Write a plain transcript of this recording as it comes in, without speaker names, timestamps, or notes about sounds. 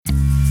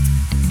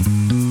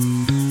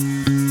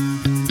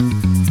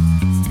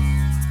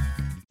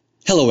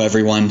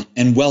everyone,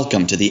 and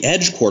welcome to the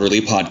Edge Quarterly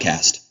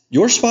Podcast,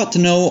 your spot to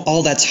know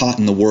all that's hot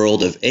in the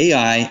world of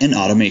AI and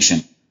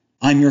automation.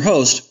 I'm your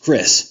host,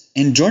 Chris,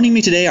 and joining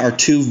me today are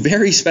two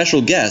very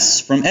special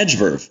guests from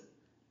EdgeVerve.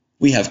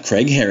 We have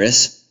Craig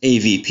Harris,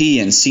 AVP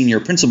and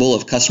Senior Principal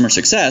of Customer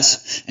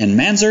Success, and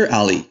Manzur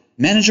Ali,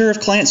 Manager of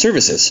Client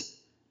Services.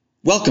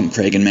 Welcome,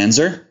 Craig and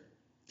Manzur.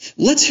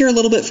 Let's hear a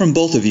little bit from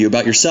both of you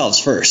about yourselves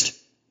first.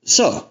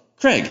 So,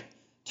 Craig,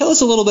 tell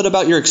us a little bit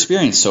about your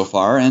experience so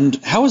far, and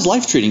how is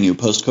life treating you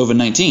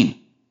post-COVID-19?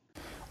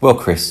 Well,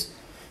 Chris,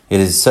 it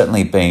has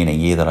certainly been a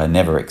year that I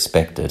never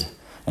expected,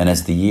 and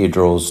as the year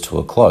draws to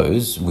a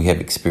close, we have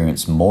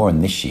experienced more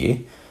in this year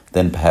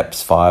than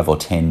perhaps 5 or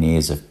 10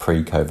 years of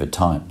pre-COVID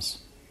times.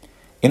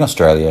 In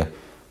Australia,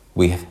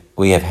 we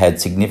have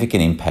had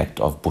significant impact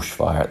of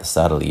bushfire at the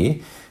start of the year,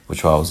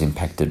 which I was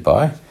impacted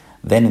by,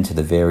 then into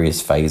the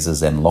various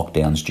phases and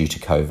lockdowns due to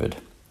COVID.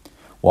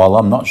 While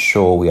I'm not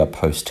sure we are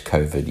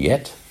post-COVID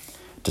yet,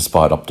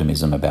 despite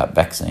optimism about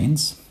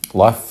vaccines,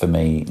 life for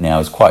me now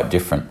is quite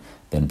different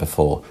than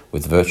before,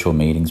 with virtual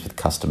meetings with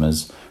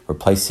customers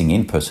replacing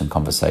in-person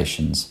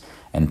conversations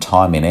and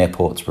time in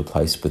airports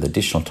replaced with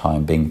additional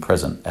time being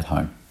present at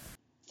home.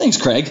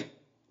 Thanks, Craig.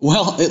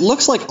 Well, it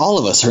looks like all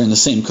of us are in the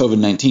same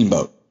COVID-19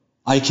 boat.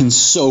 I can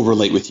so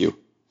relate with you.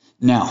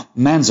 Now,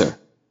 Manzur,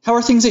 how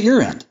are things at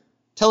your end?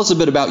 Tell us a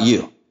bit about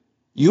you.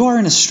 You are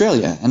in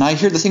Australia, and I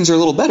hear that things are a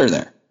little better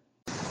there.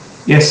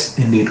 Yes,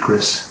 indeed,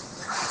 Chris.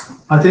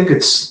 I think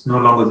it's no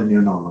longer the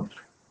new normal,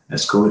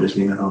 as COVID has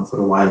been around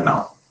for a while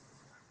now.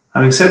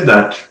 Having said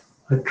that,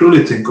 I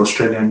truly think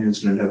Australia and New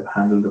Zealand have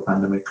handled the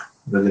pandemic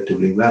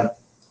relatively well.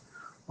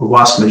 A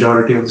vast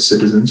majority of the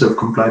citizens have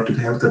complied to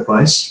the health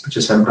advice, which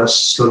has helped us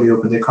slowly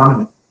open the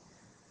economy.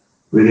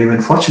 We're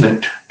even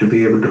fortunate to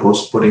be able to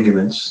host sporting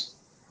events.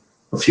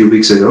 A few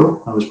weeks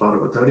ago, I was part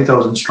of a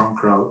 30,000 strong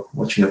crowd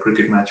watching a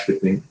cricket match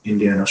between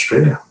India and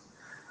Australia,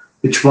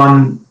 which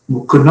one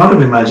could not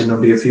have imagined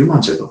only a few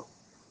months ago.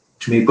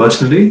 To me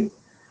personally,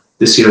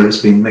 this year has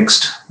been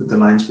mixed, with the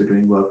lines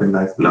between work and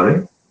life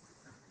blurring.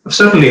 I've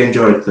certainly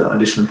enjoyed the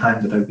additional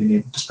time that I've been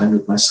able to spend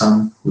with my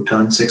son, who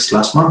turned 6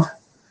 last month,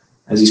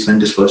 as he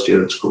spent his first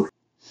year at school.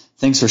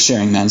 Thanks for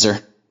sharing,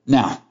 Manzur.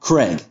 Now,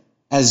 Craig,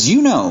 as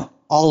you know,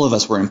 all of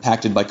us were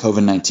impacted by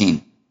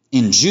COVID-19.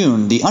 In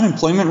June, the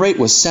unemployment rate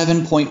was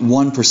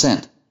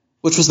 7.1%,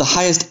 which was the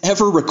highest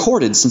ever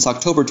recorded since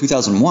October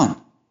 2001.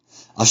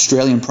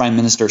 Australian Prime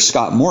Minister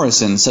Scott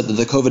Morrison said that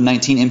the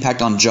COVID-19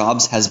 impact on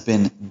jobs has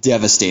been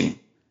devastating.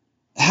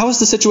 How is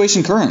the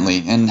situation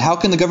currently, and how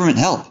can the government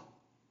help?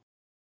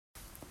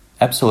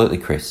 Absolutely,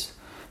 Chris.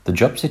 The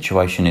job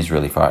situation is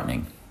really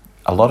frightening.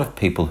 A lot of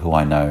people who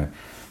I know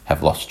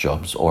have lost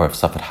jobs or have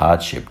suffered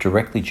hardship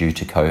directly due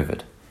to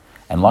COVID.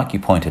 And like you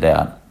pointed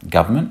out,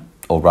 government,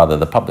 or rather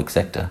the public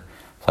sector,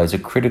 plays a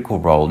critical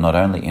role not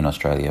only in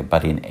Australia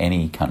but in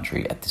any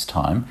country at this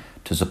time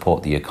to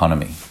support the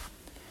economy.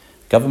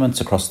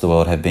 Governments across the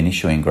world have been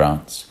issuing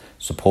grants,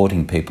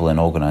 supporting people and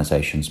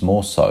organisations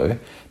more so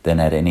than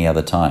at any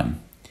other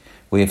time.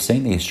 We have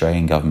seen the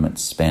Australian government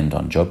spend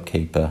on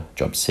JobKeeper,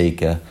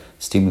 JobSeeker,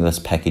 stimulus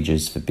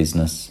packages for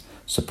business,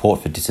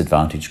 support for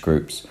disadvantaged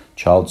groups,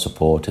 child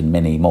support and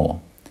many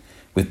more.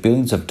 With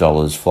billions of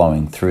dollars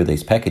flowing through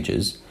these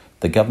packages,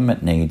 the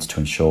government needs to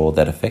ensure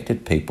that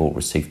affected people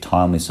receive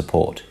timely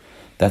support.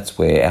 That's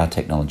where our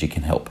technology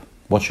can help.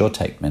 What's your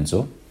take,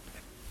 Manzur?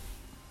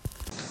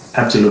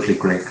 Absolutely,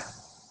 Greg.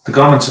 The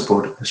government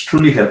support has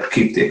truly helped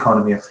keep the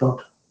economy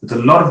afloat, with a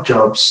lot of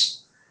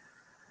jobs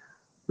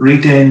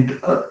retained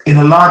in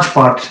a large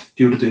part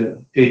due to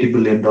the $80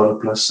 billion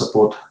plus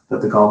support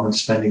that the government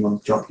is spending on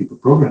the JobKeeper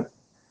program.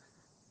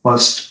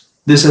 Whilst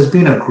this has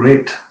been a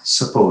great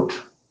support,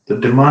 the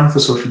demand for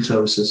social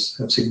services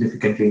have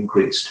significantly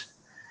increased.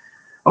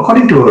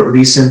 According to a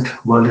recent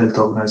World Health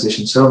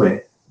Organization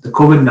survey, the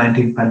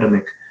COVID-19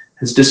 pandemic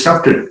has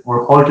disrupted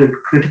or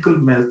halted critical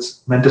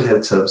mental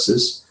health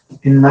services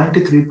in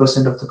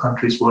 93% of the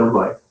countries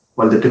worldwide,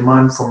 while the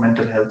demand for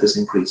mental health is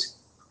increasing.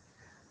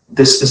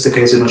 This is the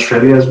case in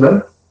Australia as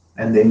well,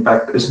 and the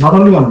impact is not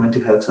only on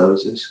mental health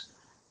services,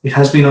 it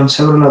has been on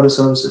several other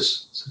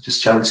services, such as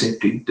child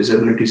safety,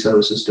 disability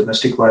services,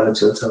 domestic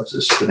violence health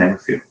services, to name a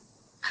few.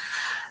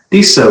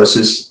 These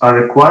services are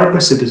required by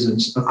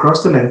citizens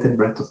across the length and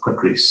breadth of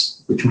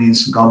countries, which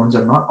means governments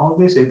are not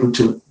always able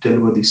to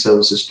deliver these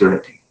services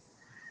directly,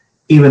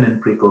 even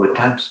in pre-COVID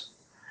times.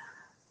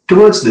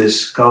 Towards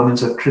this,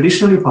 governments have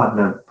traditionally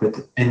partnered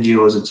with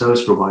NGOs and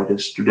service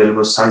providers to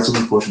deliver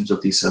sizable portions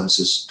of these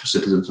services to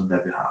citizens on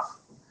their behalf.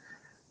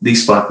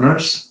 These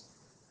partners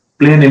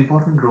play an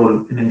important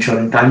role in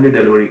ensuring timely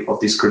delivery of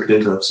these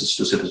critical services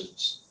to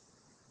citizens.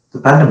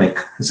 The pandemic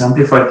has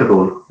amplified the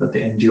role that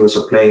the NGOs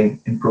are playing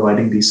in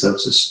providing these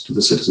services to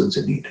the citizens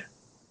in need.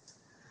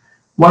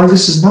 While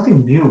this is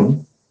nothing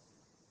new,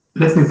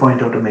 let me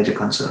point out a major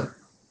concern.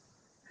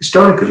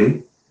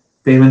 Historically,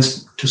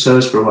 payments to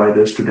service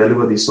providers to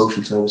deliver these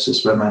social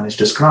services were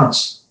managed as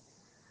grants.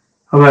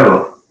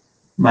 However,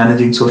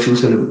 managing social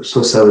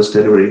service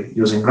delivery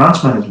using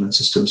grants management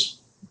systems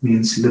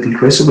means little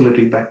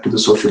traceability back to the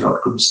social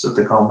outcomes that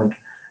the government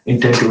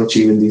intend to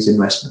achieve in these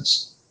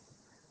investments.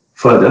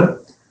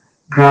 Further,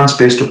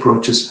 grants-based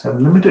approaches have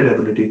limited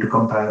ability to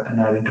compare and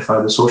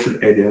identify the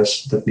social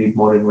areas that need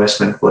more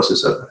investment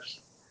versus others,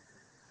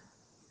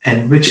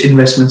 and which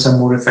investments are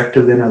more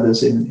effective than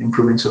others in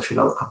improving social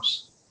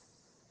outcomes.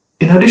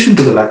 In addition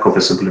to the lack of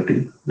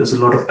visibility, there's a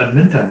lot of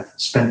admin time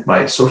spent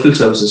by social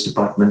services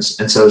departments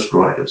and service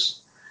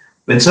providers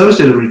when service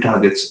delivery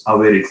targets are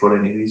varied for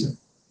any reason.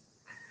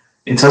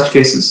 In such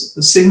cases,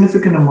 a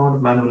significant amount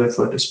of manual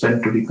effort is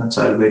spent to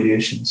reconcile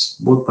variations,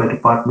 both by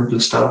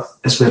departmental staff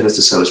as well as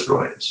the service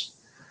providers.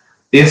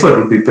 The effort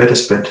would be better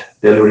spent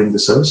delivering the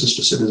services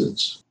to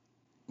citizens.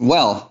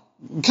 Well,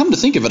 come to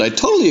think of it, I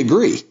totally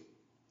agree.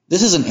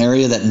 This is an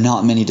area that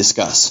not many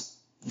discuss.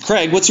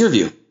 Craig, what's your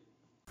view?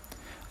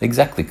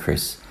 Exactly,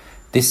 Chris.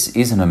 This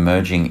is an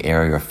emerging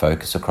area of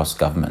focus across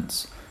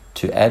governments.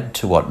 To add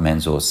to what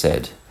Manzoor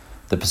said,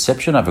 the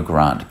perception of a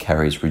grant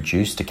carries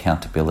reduced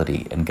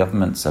accountability, and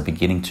governments are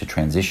beginning to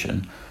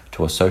transition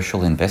to a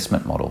social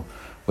investment model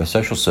where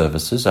social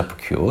services are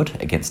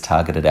procured against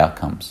targeted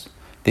outcomes.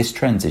 This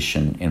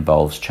transition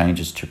involves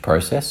changes to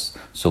process,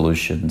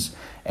 solutions,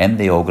 and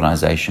the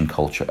organisation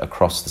culture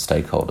across the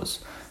stakeholders,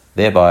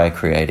 thereby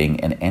creating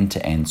an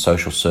end-to-end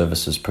social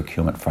services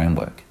procurement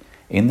framework.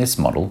 In this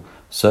model,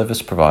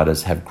 service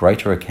providers have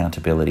greater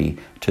accountability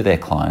to their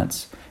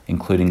clients,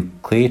 including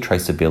clear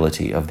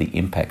traceability of the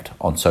impact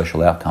on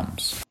social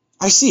outcomes.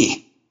 I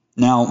see.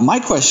 Now, my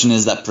question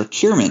is that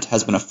procurement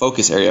has been a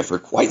focus area for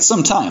quite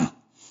some time.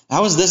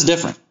 How is this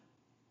different?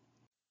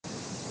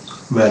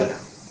 Well,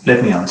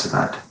 let me answer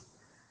that.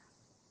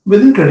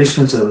 Within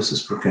traditional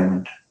services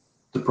procurement,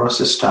 the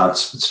process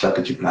starts with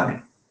strategy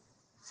planning,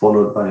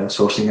 followed by a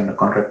sourcing and a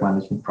contract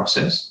management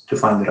process to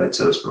find the right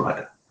service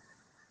provider.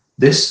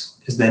 This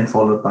is then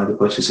followed by the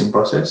purchasing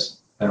process,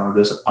 where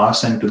orders are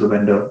sent to the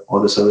vendor or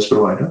the service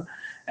provider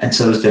and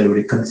service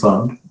delivery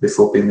confirmed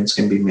before payments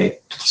can be made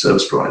to the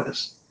service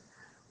providers.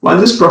 While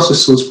this process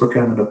suits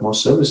procurement of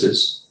most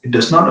services, it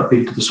does not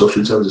appeal to the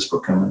social services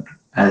procurement,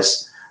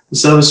 as the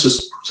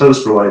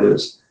service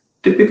providers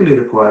typically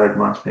require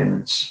advance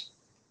payments.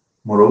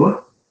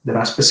 Moreover, there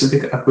are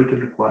specific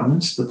equitable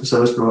requirements that the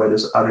service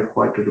providers are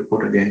required to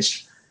report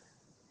against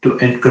to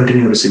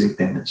continue receiving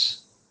payments.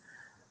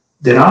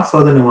 There are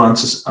further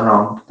nuances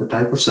around the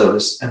type of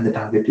service and the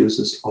target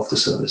users of the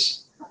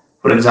service.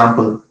 For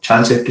example,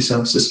 child safety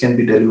services can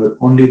be delivered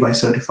only by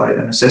certified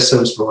and assessed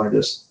service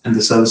providers, and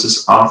the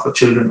services are for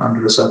children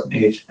under a certain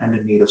age and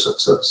in need of such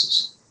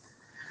services.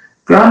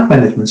 Grant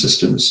management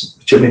systems,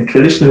 which have been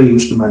traditionally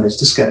used to manage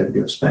this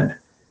category of spend,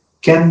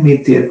 can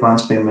meet the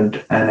advance payment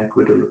and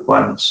equitable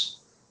requirements.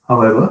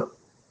 However,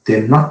 they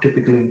are not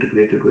typically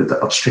integrated with the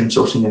upstream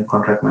sourcing and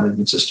contract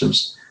management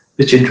systems,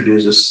 which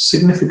introduces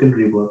significant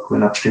rework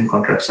when upstream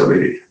contracts are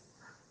varied.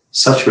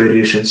 Such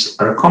variations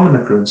are a common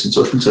occurrence in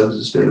social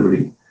services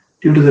delivery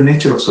due to the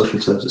nature of social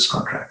services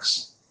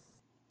contracts.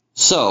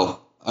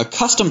 So, a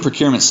custom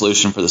procurement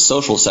solution for the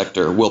social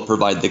sector will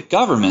provide the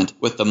government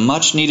with the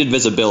much-needed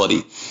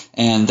visibility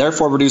and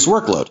therefore reduce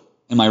workload.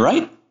 Am I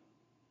right?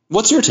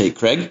 What's your take,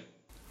 Craig?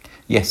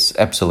 Yes,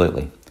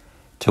 absolutely.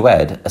 To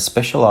add, a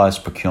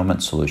specialised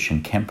procurement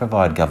solution can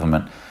provide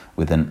government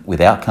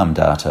with outcome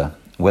data,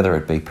 whether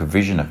it be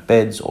provision of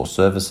beds or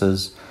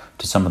services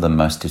to some of the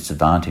most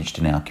disadvantaged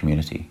in our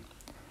community.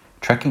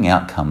 Tracking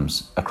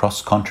outcomes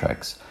across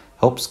contracts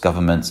helps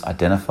governments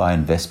identify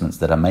investments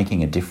that are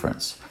making a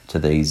difference to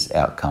these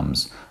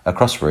outcomes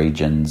across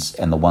regions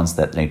and the ones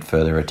that need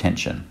further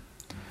attention.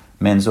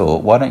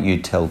 Manzoor, why don't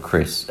you tell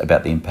Chris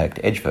about the impact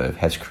EdgeVerve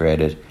has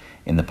created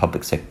in the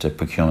public sector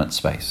procurement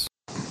space?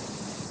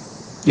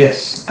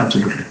 Yes,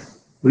 absolutely.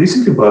 We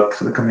recently worked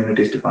for the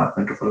Communities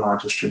Department of a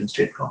large Australian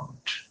state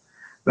government,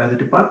 where the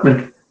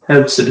department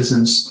helps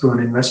citizens through an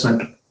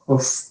investment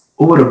of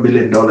over $1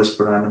 billion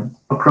per annum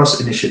across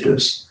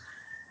initiatives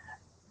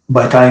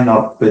by tying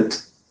up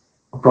with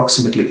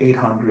approximately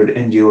 800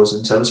 NGOs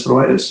and service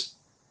providers.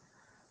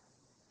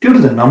 Due to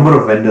the number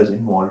of vendors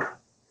involved,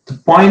 the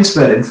points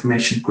where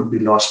information could be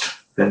lost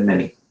were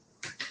many.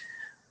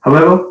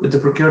 However, with the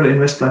Procure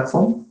Invest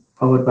platform,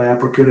 powered by our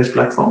Procurers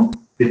platform,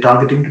 we're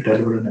targeting to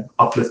deliver an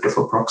uplift of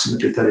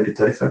approximately 30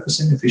 to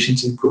 35%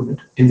 efficiency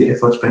improvement in the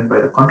effort spent by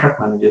the contract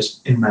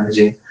managers in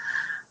managing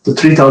the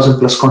 3,000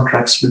 plus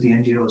contracts with the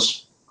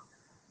NGOs.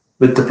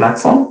 With the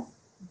platform,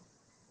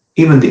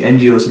 even the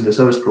NGOs and the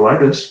service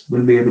providers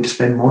will be able to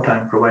spend more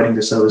time providing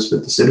the service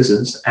with the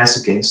citizens as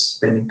against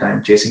spending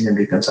time chasing and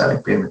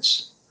reconciling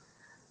payments.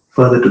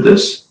 Further to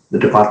this, the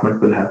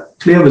department will have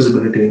clear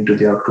visibility into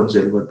the outcomes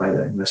delivered by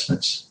their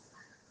investments,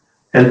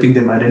 helping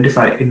them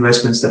identify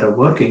investments that are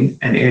working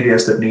and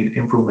areas that need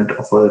improvement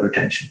or further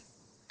attention.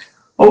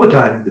 Over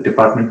time, the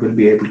department will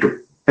be able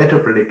to better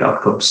predict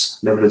outcomes,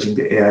 leveraging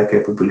the AI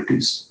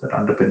capabilities that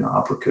underpin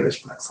our Procurers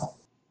platform.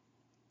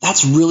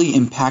 That's really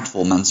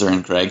impactful, Manzoor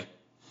and Craig.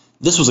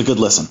 This was a good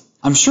listen.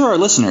 I'm sure our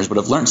listeners would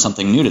have learned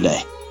something new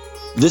today.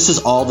 This is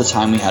all the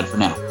time we had for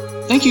now.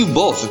 Thank you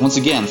both once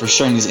again for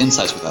sharing these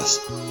insights with us.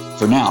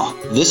 For now,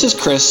 this is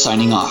Chris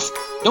signing off.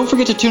 Don't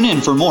forget to tune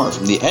in for more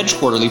from the Edge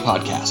Quarterly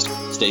podcast.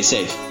 Stay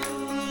safe.